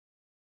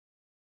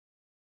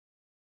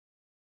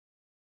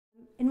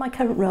In my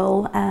current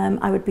role,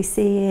 I would be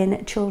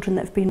seeing children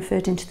that have been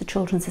referred into the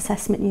Children's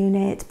Assessment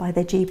Unit by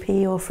their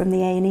GP or from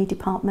the A&E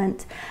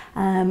department.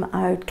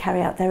 I would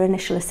carry out their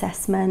initial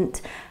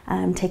assessment,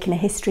 taking a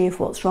history of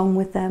what's wrong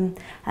with them,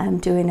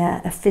 doing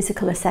a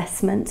physical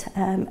assessment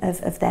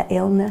of their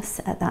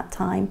illness at that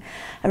time,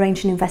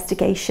 arranging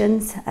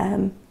investigations,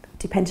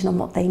 depending on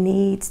what they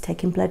need,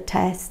 taking blood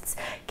tests,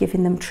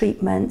 giving them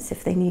treatments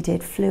if they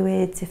needed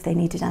fluids, if they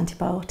needed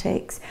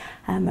antibiotics,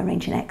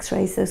 arranging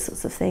x-rays, those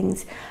sorts of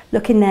things.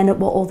 Looking then at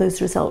what all those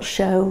results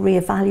show,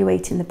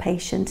 re-evaluating the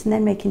patient and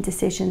then making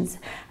decisions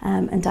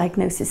and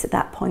diagnosis at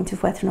that point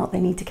of whether or not they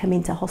need to come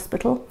into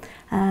hospital,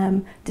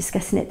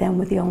 discussing it then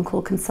with the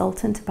on-call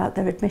consultant about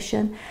their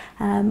admission,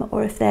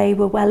 or if they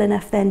were well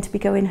enough then to be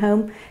going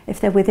home.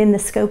 If they're within the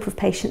scope of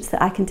patients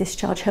that I can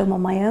discharge home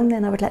on my own,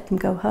 then I would let them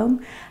go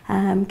home,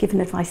 giving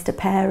advice to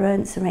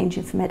parents,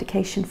 arranging for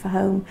medication for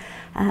home,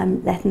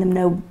 letting them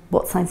know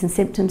what signs and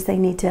symptoms they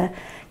need to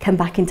come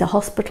back into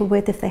hospital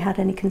with if they had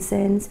any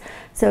concerns.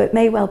 So it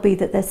may well be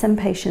that there's some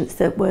patients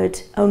that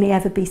would only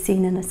ever be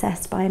seen and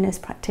assessed by a nurse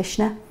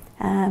practitioner,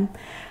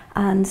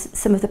 and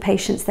some of the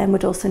patients then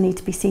would also need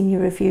to be senior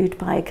reviewed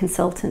by a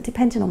consultant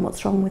depending on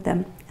what's wrong with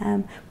them.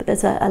 But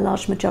there's a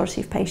large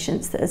majority of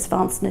patients that as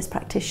advanced nurse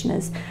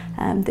practitioners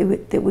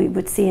that we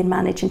would see and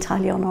manage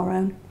entirely on our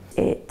own.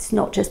 It's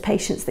not just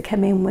patients that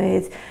come in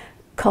with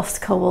coughs,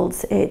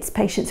 colds, it's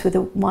patients with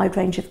a wide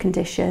range of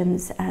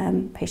conditions.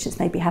 Patients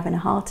may be having a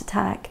heart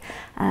attack,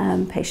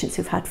 patients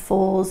who've had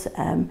falls,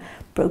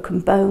 broken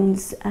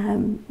bones,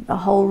 a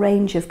whole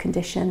range of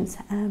conditions.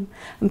 And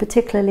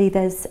particularly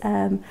there's,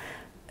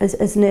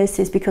 as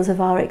nurses, because of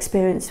our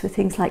experience with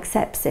things like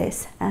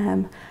sepsis,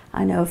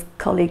 I know of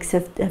colleagues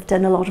have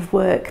done a lot of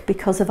work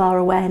because of our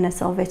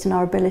awareness of it and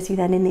our ability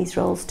then in these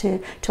roles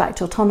to act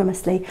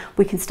autonomously.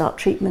 We can start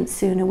treatment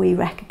sooner, we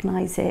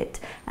recognise it,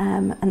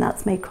 and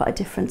that's made quite a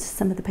difference to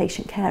some of the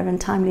patient care and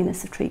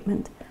timeliness of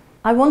treatment.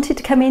 I wanted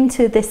to come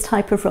into this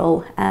type of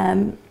role.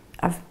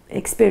 I've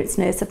experienced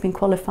nurse, I've been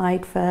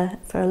qualified for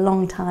a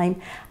long time,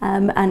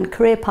 and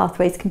career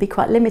pathways can be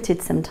quite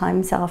limited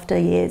sometimes after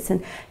years,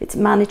 and it's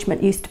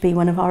management used to be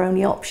one of our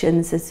only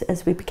options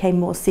as we became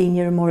more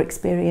senior and more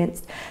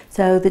experienced.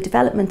 So the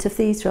development of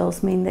these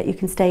roles mean that you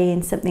can stay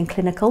in something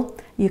clinical,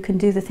 you can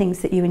do the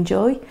things that you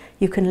enjoy,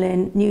 you can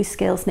learn new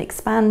skills and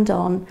expand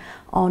on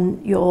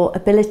your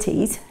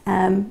abilities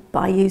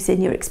by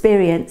using your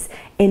experience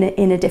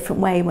in a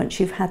different way once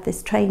you've had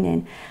this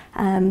training.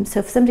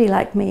 So for somebody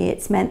like me,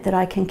 it's meant that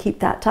I can keep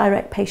that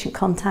direct patient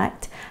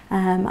contact.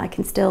 I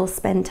can still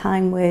spend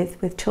time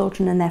with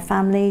children and their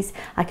families.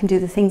 I can do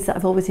the things that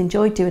I've always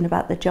enjoyed doing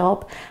about the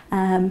job,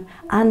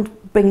 and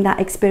bring that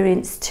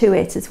experience to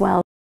it as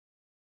well.